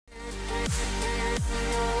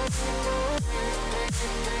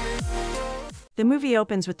The movie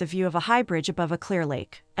opens with the view of a high bridge above a clear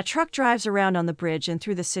lake. A truck drives around on the bridge and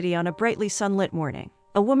through the city on a brightly sunlit morning.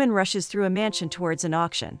 A woman rushes through a mansion towards an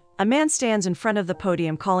auction. A man stands in front of the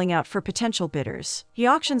podium calling out for potential bidders. He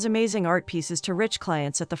auctions amazing art pieces to rich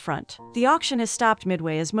clients at the front. The auction is stopped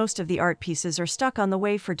midway as most of the art pieces are stuck on the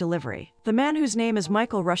way for delivery. The man whose name is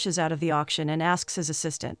Michael rushes out of the auction and asks his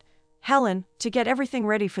assistant, Helen, to get everything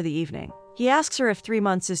ready for the evening. He asks her if 3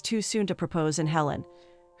 months is too soon to propose, and Helen,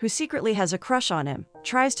 who secretly has a crush on him,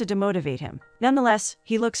 tries to demotivate him. Nonetheless,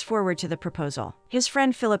 he looks forward to the proposal. His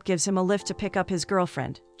friend Philip gives him a lift to pick up his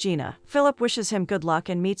girlfriend, Gina. Philip wishes him good luck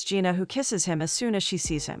and meets Gina, who kisses him as soon as she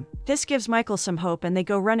sees him. This gives Michael some hope and they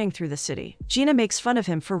go running through the city. Gina makes fun of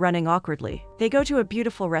him for running awkwardly. They go to a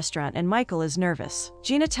beautiful restaurant and Michael is nervous.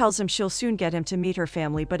 Gina tells him she'll soon get him to meet her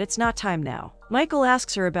family, but it's not time now. Michael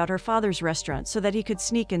asks her about her father's restaurant so that he could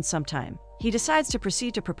sneak in sometime. He decides to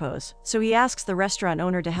proceed to propose, so he asks the restaurant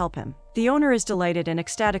owner to help him. The owner is delighted and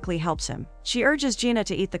ecstatically helps him. She urges Gina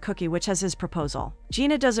to eat the cookie which has his proposal.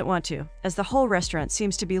 Gina doesn't want to, as the whole restaurant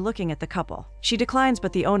seems to be looking at the couple. She declines,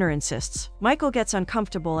 but the owner insists. Michael gets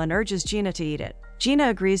uncomfortable and urges Gina to eat it. Gina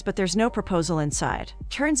agrees, but there's no proposal inside.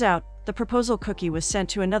 Turns out, the proposal cookie was sent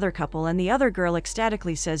to another couple and the other girl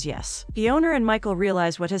ecstatically says yes. The owner and Michael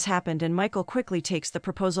realize what has happened and Michael quickly takes the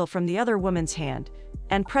proposal from the other woman's hand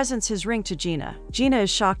and presents his ring to Gina. Gina is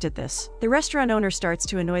shocked at this. The restaurant owner starts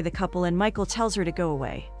to annoy the couple and Michael tells her to go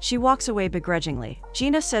away. She walks away begrudgingly.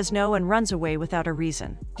 Gina says no and runs away without a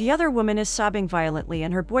reason. The other woman is sobbing violently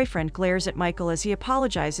and her boyfriend glares at Michael as he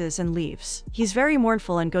apologizes and leaves. He's very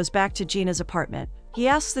mournful and goes back to Gina's apartment. He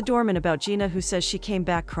asks the doorman about Gina, who says she came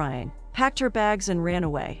back crying, packed her bags and ran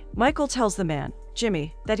away. Michael tells the man,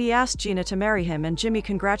 Jimmy, that he asked Gina to marry him and Jimmy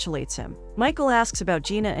congratulates him. Michael asks about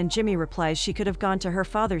Gina and Jimmy replies she could have gone to her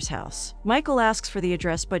father's house. Michael asks for the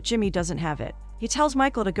address but Jimmy doesn't have it. He tells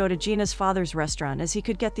Michael to go to Gina's father's restaurant as he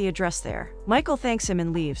could get the address there. Michael thanks him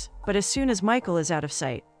and leaves, but as soon as Michael is out of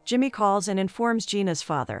sight, Jimmy calls and informs Gina's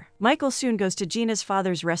father. Michael soon goes to Gina's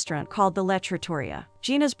father's restaurant called the La Trattoria.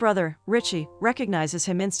 Gina's brother, Richie, recognizes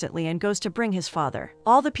him instantly and goes to bring his father.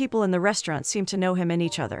 All the people in the restaurant seem to know him and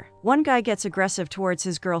each other. One guy gets aggressive towards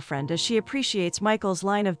his girlfriend as she appreciates Michael's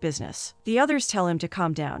line of business. The others tell him to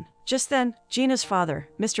calm down. Just then, Gina's father,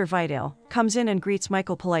 Mr. Vidal, comes in and greets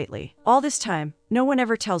Michael politely. All this time, no one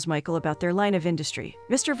ever tells Michael about their line of industry.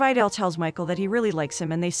 Mr. Vidal tells Michael that he really likes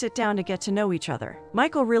him and they sit down to get to know each other.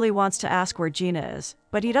 Michael really wants to ask where Gina is,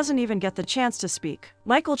 but he doesn't even get the chance to speak.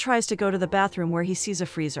 Michael tries to go to the bathroom where he sees a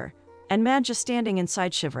freezer, and man just standing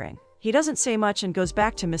inside shivering. He doesn't say much and goes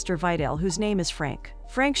back to Mr. Vidal, whose name is Frank.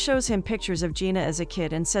 Frank shows him pictures of Gina as a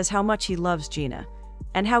kid and says how much he loves Gina,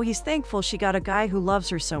 and how he's thankful she got a guy who loves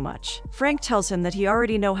her so much. Frank tells him that he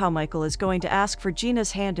already knows how Michael is going to ask for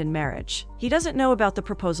Gina's hand in marriage. He doesn't know about the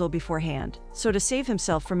proposal beforehand, so to save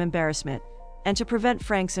himself from embarrassment, and to prevent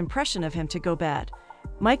Frank's impression of him to go bad,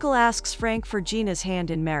 Michael asks Frank for Gina's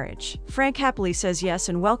hand in marriage. Frank happily says yes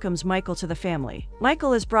and welcomes Michael to the family.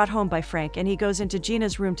 Michael is brought home by Frank and he goes into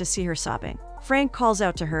Gina's room to see her sobbing. Frank calls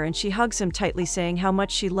out to her and she hugs him tightly, saying how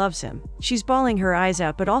much she loves him. She's bawling her eyes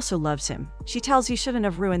out but also loves him. She tells he shouldn't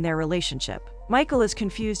have ruined their relationship. Michael is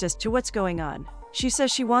confused as to what's going on. She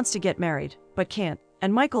says she wants to get married, but can't,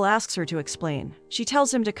 and Michael asks her to explain. She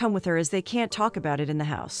tells him to come with her as they can't talk about it in the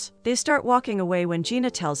house. They start walking away when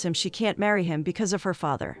Gina tells him she can't marry him because of her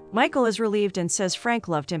father. Michael is relieved and says Frank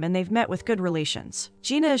loved him and they've met with good relations.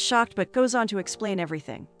 Gina is shocked but goes on to explain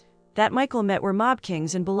everything that Michael met were mob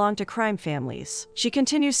kings and belonged to crime families. She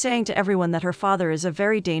continues saying to everyone that her father is a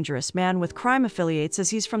very dangerous man with crime affiliates as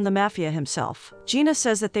he's from the Mafia himself. Gina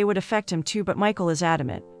says that they would affect him too, but Michael is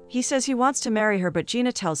adamant. He says he wants to marry her, but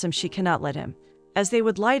Gina tells him she cannot let him, as they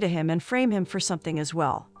would lie to him and frame him for something as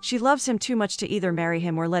well. She loves him too much to either marry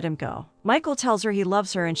him or let him go. Michael tells her he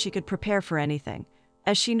loves her and she could prepare for anything,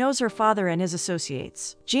 as she knows her father and his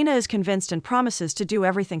associates. Gina is convinced and promises to do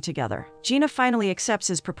everything together. Gina finally accepts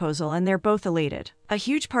his proposal and they're both elated. A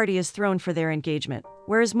huge party is thrown for their engagement,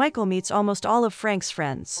 whereas Michael meets almost all of Frank's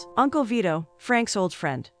friends. Uncle Vito, Frank's old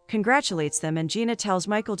friend, congratulates them and Gina tells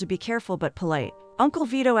Michael to be careful but polite. Uncle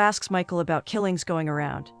Vito asks Michael about killings going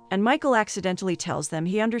around, and Michael accidentally tells them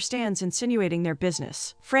he understands, insinuating their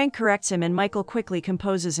business. Frank corrects him and Michael quickly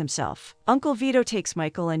composes himself. Uncle Vito takes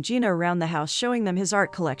Michael and Gina around the house, showing them his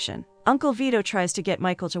art collection. Uncle Vito tries to get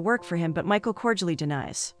Michael to work for him, but Michael cordially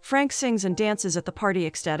denies. Frank sings and dances at the party,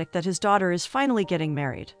 ecstatic that his daughter is finally getting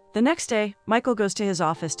married. The next day, Michael goes to his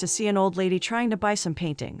office to see an old lady trying to buy some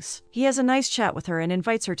paintings. He has a nice chat with her and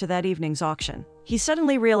invites her to that evening's auction. He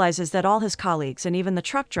suddenly realizes that all his colleagues and even the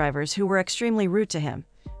truck drivers, who were extremely rude to him,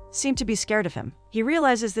 seem to be scared of him. He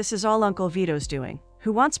realizes this is all Uncle Vito's doing.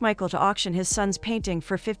 who wants Michael to auction his son's painting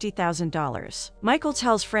for $50,000. Michael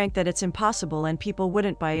tells Frank that it's impossible and people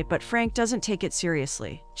wouldn't buy it, but Frank doesn't take it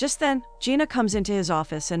seriously. Just then, Gina comes into his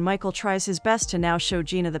office and Michael tries his best to now show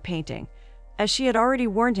Gina the painting, as she had already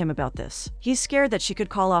warned him about this. He's scared that she could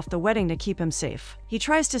call off the wedding to keep him safe. He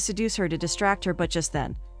tries to seduce her to distract her, but just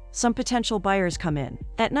then, some potential buyers come in.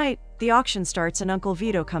 At night, the auction starts and Uncle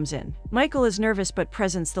Vito comes in. Michael is nervous but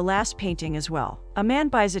presents the last painting as well. A man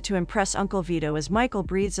buys it to impress Uncle Vito as Michael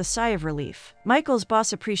breathes a sigh of relief. Michael's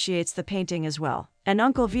boss appreciates the painting as well, and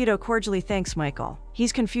Uncle Vito cordially thanks Michael.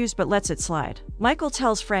 He's confused but lets it slide. Michael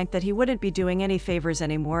tells Frank that he wouldn't be doing any favors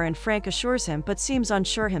anymore, and Frank assures him but seems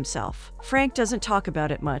unsure himself. Frank doesn't talk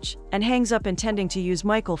about it much and hangs up, intending to use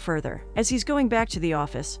Michael further. As he's going back to the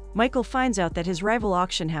office, Michael finds out that his rival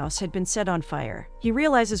auction house had been set on fire. He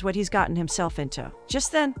realizes what he's gotten himself into.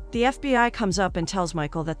 Just then, the FBI comes up and tells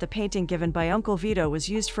Michael that the painting given by Uncle Vito was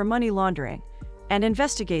used for money laundering, and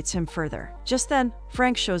investigates him further. Just then,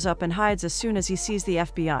 Frank shows up and hides as soon as he sees the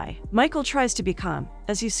FBI. Michael tries to be calm,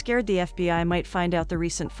 as he's scared the FBI might find out the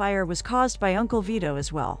recent fire was caused by Uncle Vito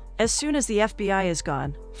as well. As soon as the FBI is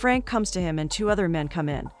gone, Frank comes to him and two other men come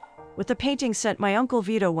in, with the painting sent by Uncle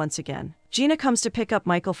Vito once again. Gina comes to pick up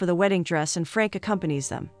Michael for the wedding dress and Frank accompanies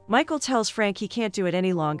them. Michael tells Frank he can't do it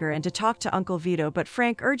any longer and to talk to Uncle Vito, but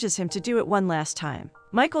Frank urges him to do it one last time.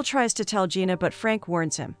 Michael tries to tell Gina, but Frank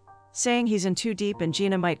warns him, saying he's in too deep and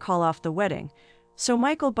Gina might call off the wedding. So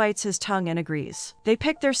Michael bites his tongue and agrees. They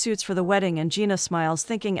pick their suits for the wedding and Gina smiles,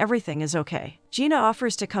 thinking everything is okay. Gina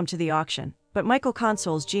offers to come to the auction, but Michael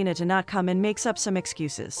consoles Gina to not come and makes up some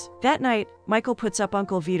excuses. That night, Michael puts up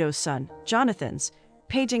Uncle Vito's son, Jonathan's,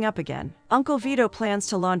 painting up again. Uncle Vito plans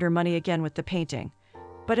to launder money again with the painting,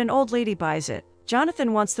 but an old lady buys it.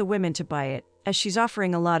 Jonathan wants the women to buy it, as she's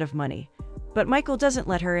offering a lot of money, but Michael doesn't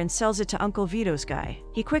let her and sells it to Uncle Vito's guy.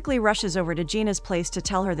 He quickly rushes over to Gina's place to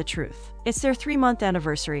tell her the truth. It's their 3-month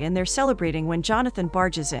anniversary and they're celebrating when Jonathan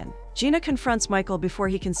barges in. Gina confronts Michael before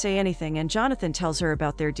he can say anything, and Jonathan tells her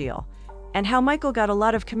about their deal, and how Michael got a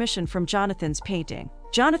lot of commission from Jonathan's painting.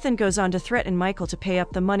 Jonathan goes on to threaten Michael to pay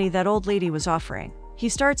up the money that old lady was offering. He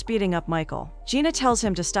starts beating up Michael. Gina tells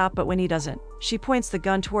him to stop, but when he doesn't, she points the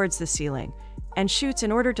gun towards the ceiling and shoots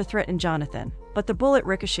in order to threaten Jonathan. But the bullet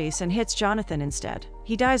ricochets and hits Jonathan instead.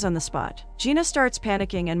 He dies on the spot. Gina starts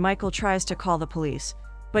panicking and Michael tries to call the police,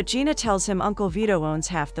 but Gina tells him Uncle Vito owns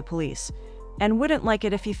half the police and wouldn't like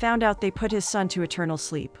it if he found out they put his son to eternal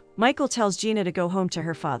sleep. Michael tells Gina to go home to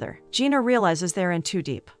her father. Gina realizes they're in too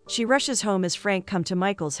deep. She rushes home as Frank comes to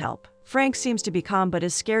Michael's help. Frank seems to be calm but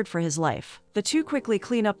is scared for his life. The two quickly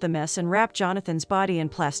clean up the mess and wrap Jonathan's body in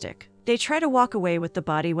plastic. They try to walk away with the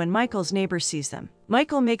body when Michael's neighbor sees them.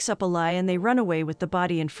 Michael makes up a lie and they run away with the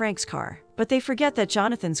body in Frank's car. But they forget that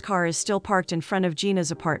Jonathan's car is still parked in front of Gina's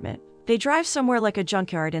apartment. They drive somewhere like a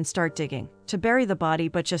junkyard and start digging to bury the body,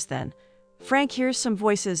 but just then, Frank hears some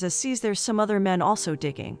voices as sees there's some other men also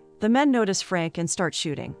digging. The men notice Frank and start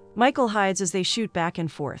shooting. Michael hides as they shoot back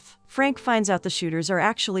and forth. Frank finds out the shooters are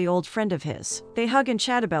actually old friend of his. They hug and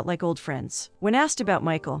chat about like old friends. When asked about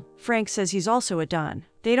Michael, Frank says he's also a Don.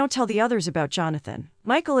 They don't tell the others about Jonathan.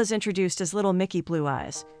 Michael is introduced as little Mickey Blue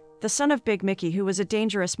Eyes, the son of Big Mickey, who was a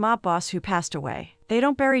dangerous mob boss who passed away. They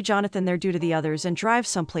don't bury Jonathan there due to the others and drive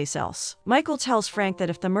someplace else. Michael tells Frank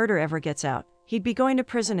that if the murder ever gets out, he'd be going to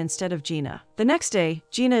prison instead of Gina. The next day,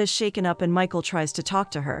 Gina is shaken up and Michael tries to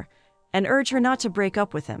talk to her and urge her not to break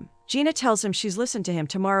up with him. Gina tells him she's listened to him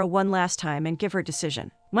tomorrow one last time and give her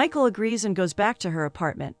decision. Michael agrees and goes back to her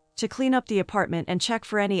apartment to clean up the apartment and check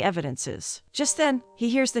for any evidences. Just then, he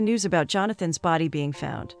hears the news about Jonathan's body being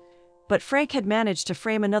found, but Frank had managed to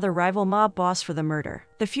frame another rival mob boss for the murder.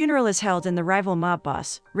 The funeral is held and the rival mob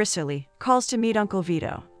boss, Risley, calls to meet Uncle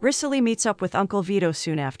Vito. Risley meets up with Uncle Vito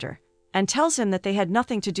soon after and tells him that they had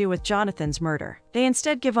nothing to do with Jonathan's murder. They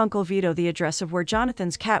instead give Uncle Vito the address of where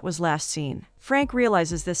Jonathan's cat was last seen. Frank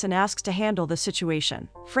realizes this and asks to handle the situation.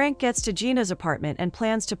 Frank gets to Gina's apartment and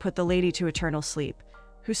plans to put the lady to eternal sleep,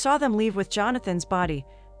 who saw them leave with Jonathan's body,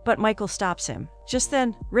 but Michael stops him. Just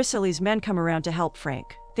then, Risley's men come around to help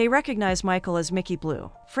Frank. They recognize Michael as Mickey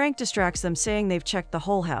Blue. Frank distracts them, saying they've checked the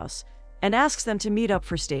whole house, and asks them to meet up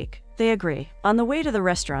for steak. They agree. On the way to the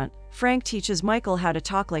restaurant, Frank teaches Michael how to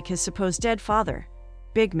talk like his supposed dead father,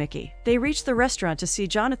 Big Mickey. They reach the restaurant to see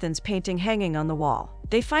Jonathan's painting hanging on the wall.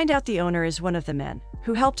 They find out the owner is one of the men,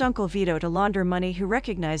 who helped Uncle Vito to launder money, who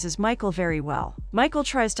recognizes Michael very well. Michael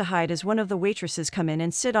tries to hide as one of the waitresses come in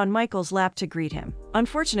and sit on Michael's lap to greet him.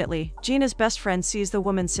 Unfortunately, Gina's best friend sees the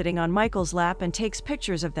woman sitting on Michael's lap and takes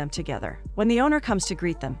pictures of them together. When the owner comes to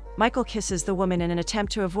greet them, Michael kisses the woman in an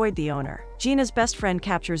attempt to avoid the owner. Gina's best friend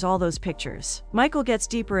captures all those pictures. Michael gets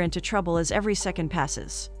deeper into trouble as every second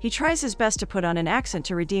passes. He tries his best to put on an accent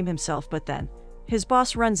to redeem himself, but then his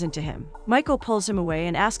boss runs into him. Michael pulls him away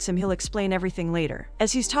and asks him he'll explain everything later.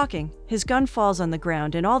 As he's talking, his gun falls on the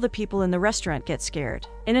ground and all the people in the restaurant get scared.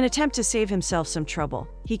 In an attempt to save himself some trouble,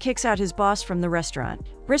 he kicks out his boss from the restaurant.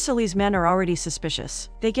 Brissely's men are already suspicious.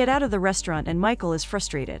 They get out of the restaurant and Michael is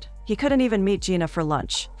frustrated. He couldn't even meet Gina for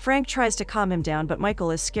lunch. Frank tries to calm him down, but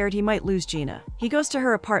Michael is scared he might lose Gina. He goes to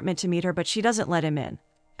her apartment to meet her, but she doesn't let him in,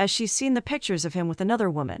 as she's seen the pictures of him with another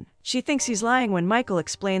woman. She thinks he's lying when Michael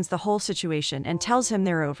explains the whole situation and tells him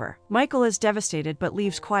they're over. Michael is devastated but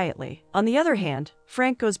leaves quietly. On the other hand,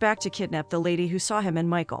 Frank goes back to kidnap the lady who saw him and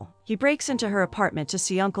Michael. He breaks into her apartment to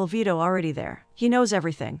see Uncle Vito already there. He knows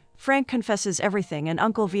everything. Frank confesses everything and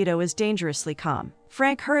Uncle Vito is dangerously calm.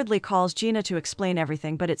 Frank hurriedly calls Gina to explain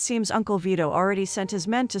everything, but it seems Uncle Vito already sent his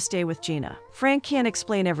men to stay with Gina. Frank can't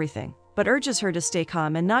explain everything, but urges her to stay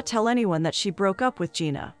calm and not tell anyone that she broke up with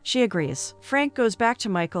Gina. She agrees. Frank goes back to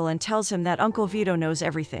Michael and tells him that Uncle Vito knows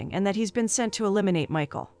everything and that he's been sent to eliminate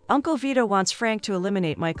Michael. Uncle Vito wants Frank to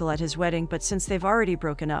eliminate Michael at his wedding, but since they've already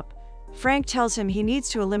broken up, Frank tells him he needs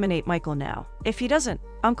to eliminate Michael now. If he doesn't,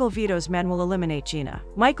 Uncle Vito's men will eliminate Gina.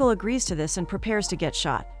 Michael agrees to this and prepares to get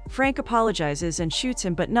shot. Frank apologizes and shoots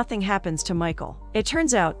him, but nothing happens to Michael. It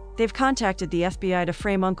turns out, they've contacted the FBI to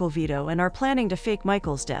frame Uncle Vito and are planning to fake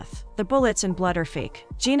Michael's death. The bullets and blood are fake.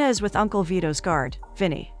 Gina is with Uncle Vito's guard,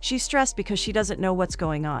 Vinny. She's stressed because she doesn't know what's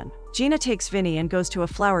going on. Gina takes Vinny and goes to a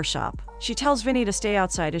flower shop. She tells Vinny to stay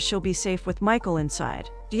outside as she'll be safe with Michael inside.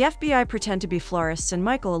 The FBI pretend to be florists and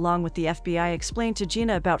Michael, along with the FBI, explain to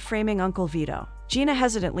Gina about framing Uncle Vito. Gina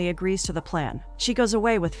hesitantly agrees to the plan. She goes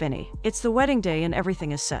away with Vinny. It's the wedding day and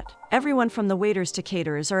everything is set. Everyone from the waiters to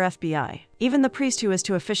caterers are FBI. Even the priest who is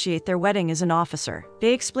to officiate their wedding is an officer.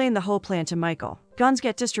 They explain the whole plan to Michael. Guns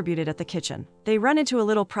get distributed at the kitchen. They run into a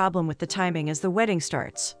little problem with the timing as the wedding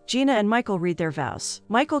starts. Gina and Michael read their vows.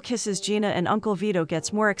 Michael kisses Gina and Uncle Vito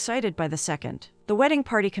gets more excited by the second. The wedding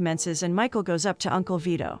party commences and Michael goes up to Uncle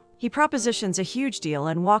Vito. He propositions a huge deal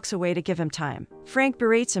and walks away to give him time. Frank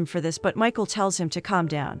berates him for this, but Michael tells him to calm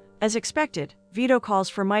down. As expected, Vito calls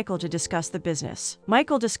for Michael to discuss the business.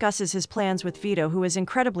 Michael discusses his plans with Vito, who is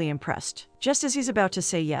incredibly impressed. Just as he's about to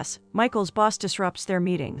say yes, Michael's boss disrupts their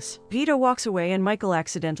meetings. Vito walks away and Michael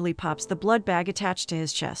accidentally pops the blood bag attached to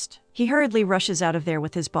his chest. He hurriedly rushes out of there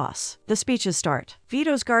with his boss. The speeches start.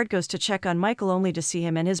 Vito's guard goes to check on Michael only to see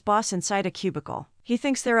him and his boss inside a cubicle. He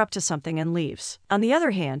thinks they're up to something and leaves. On the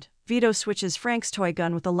other hand, Vito switches Frank's toy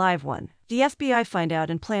gun with a live one. The FBI find out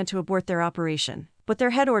and plan to abort their operation, but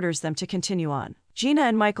their head orders them to continue on. Gina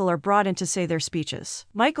and Michael are brought in to say their speeches.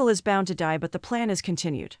 Michael is bound to die, but the plan is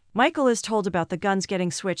continued. Michael is told about the guns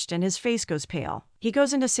getting switched and his face goes pale. He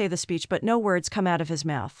goes in to say the speech, but no words come out of his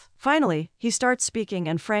mouth. Finally, he starts speaking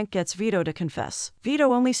and Frank gets Vito to confess.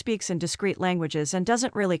 Vito only speaks in discrete languages and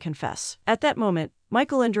doesn't really confess. At that moment,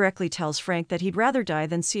 Michael indirectly tells Frank that he'd rather die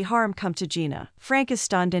than see harm come to Gina. Frank is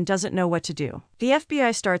stunned and doesn't know what to do. The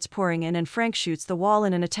FBI starts pouring in and Frank shoots the wall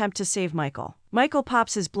in an attempt to save Michael. Michael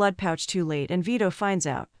pops his blood pouch too late and Vito finds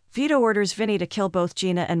out. Vito orders Vinny to kill both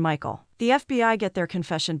Gina and Michael. The FBI get their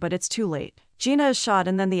confession, but it's too late. Gina is shot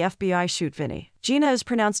and then the FBI shoot Vinny. Gina is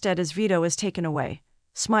pronounced dead as Vito is taken away,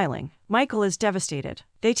 smiling. Michael is devastated.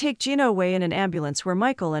 They take Gina away in an ambulance where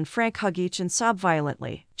Michael and Frank hug each and sob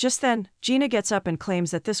violently. Just then, Gina gets up and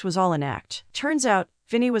claims that this was all an act. Turns out,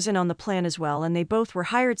 Vinny was in on the plan as well and they both were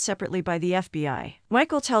hired separately by the FBI.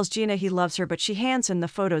 Michael tells Gina he loves her, but she hands him the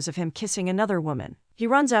photos of him kissing another woman. He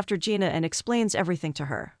runs after Gina and explains everything to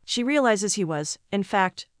her. She realizes he was, in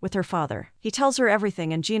fact, with her father. He tells her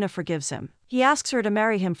everything and Gina forgives him. He asks her to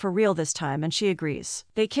marry him for real this time and she agrees.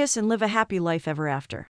 They kiss and live a happy life ever after.